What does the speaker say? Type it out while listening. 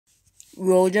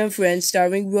Road and Friends,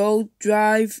 starring Road,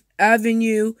 Drive,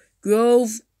 Avenue,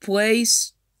 Grove,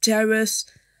 Place, Terrace,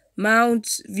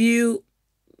 Mount, View,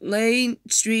 Lane,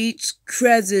 Street,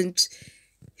 Crescent,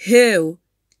 Hill,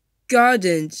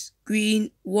 Gardens,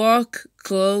 Green, Walk,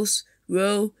 Close,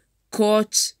 Row,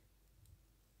 Court,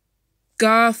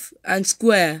 Garth, and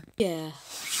Square. Yeah,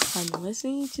 I'm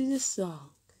listening to this song.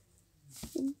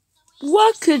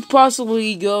 What could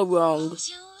possibly go wrong?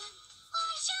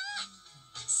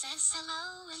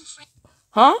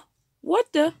 Huh?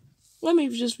 What the? Let me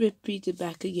just repeat it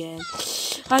back again.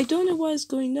 I don't know what is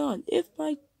going on. If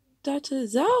my data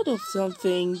is out of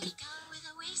something.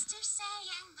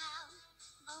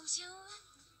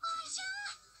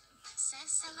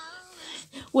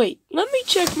 Wait, let me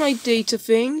check my data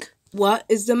thing. What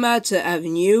is the matter,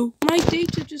 Avenue? My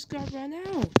data just got run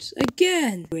out.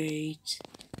 Again. Wait.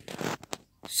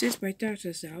 Since my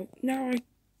data's out, now I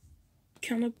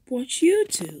cannot watch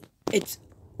YouTube. It's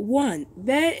 1.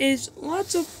 There is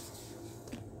lots of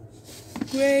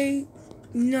gray,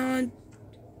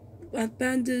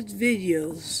 non-abandoned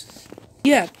videos.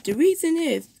 Yeah, the reason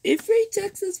is, if free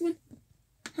text is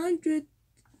 100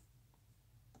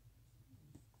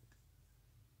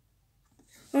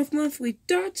 of monthly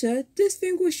data, this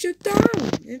thing will shut down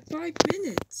in 5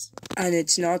 minutes. And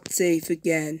it's not safe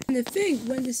again. And the thing,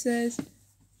 when it says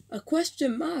a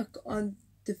question mark on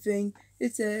the thing,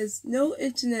 it says, no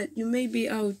internet, you may be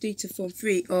out of data for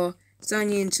free, or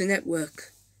sign into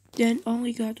network. Then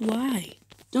only got why.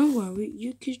 Don't worry,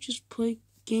 you could just play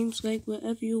games like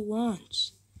whatever you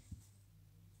want.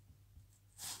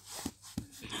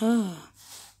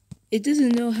 It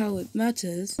doesn't know how it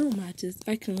matters. No matters,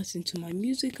 I can listen to my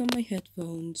music on my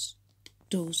headphones.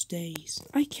 Those days.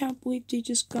 I can't believe they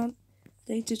just gone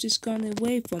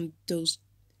away from those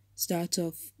start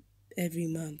off every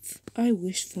month. I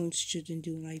wish phones shouldn't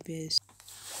do like this.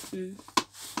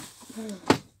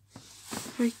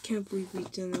 I can't believe we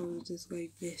done all of this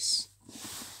like this.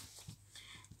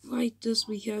 Why does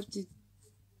we have to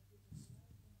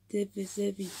do this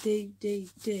every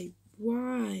day?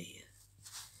 Why?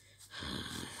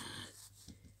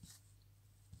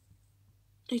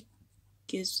 I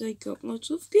guess I got lots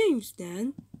of games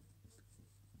then.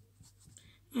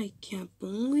 I can't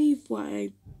believe why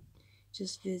I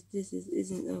just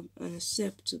isn't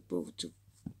unacceptable to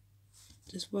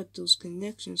just what those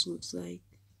connections looks like.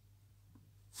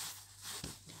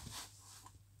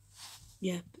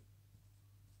 Yep.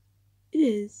 It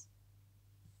is.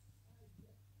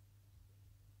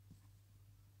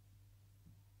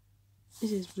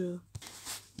 It is, bro.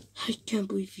 I can't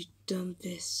believe you've done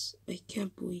this. I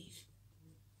can't believe.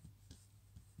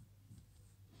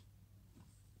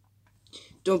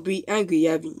 Don't be angry,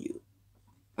 Avenue.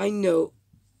 I know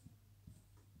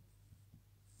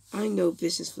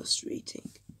this is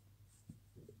frustrating.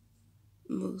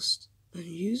 Most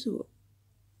unusual.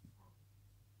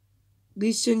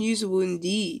 Least unusual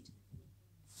indeed.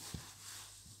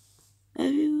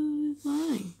 Everyone will be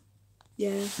fine.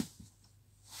 Yeah.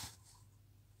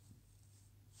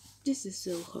 This is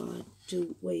so hard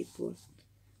to wait for.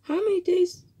 How many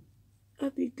days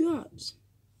have you got?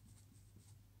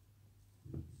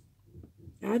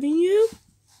 Avenue?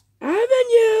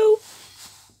 Avenue!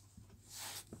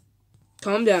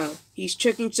 Calm down. He's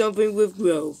checking something with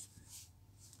Grove.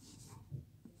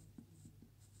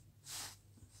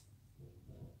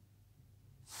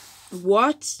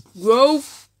 What?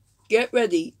 Grove? Get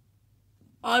ready.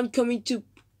 I'm coming to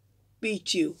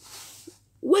beat you.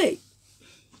 Wait.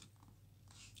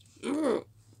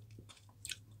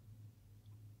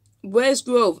 Where's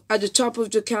Grove? At the top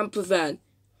of the camper van.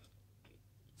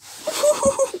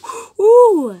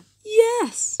 Ooh,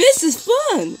 yes. This is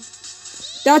fun.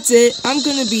 That's it. I'm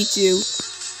gonna beat you.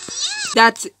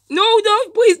 That's it. No,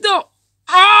 don't. Please don't.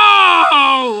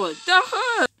 Oh, that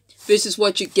hurt. This is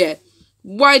what you get.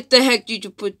 Why the heck did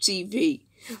you put TV?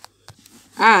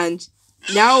 And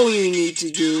now all you need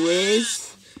to do is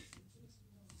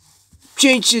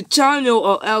change the channel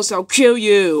or else I'll kill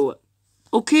you.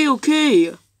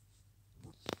 Okay.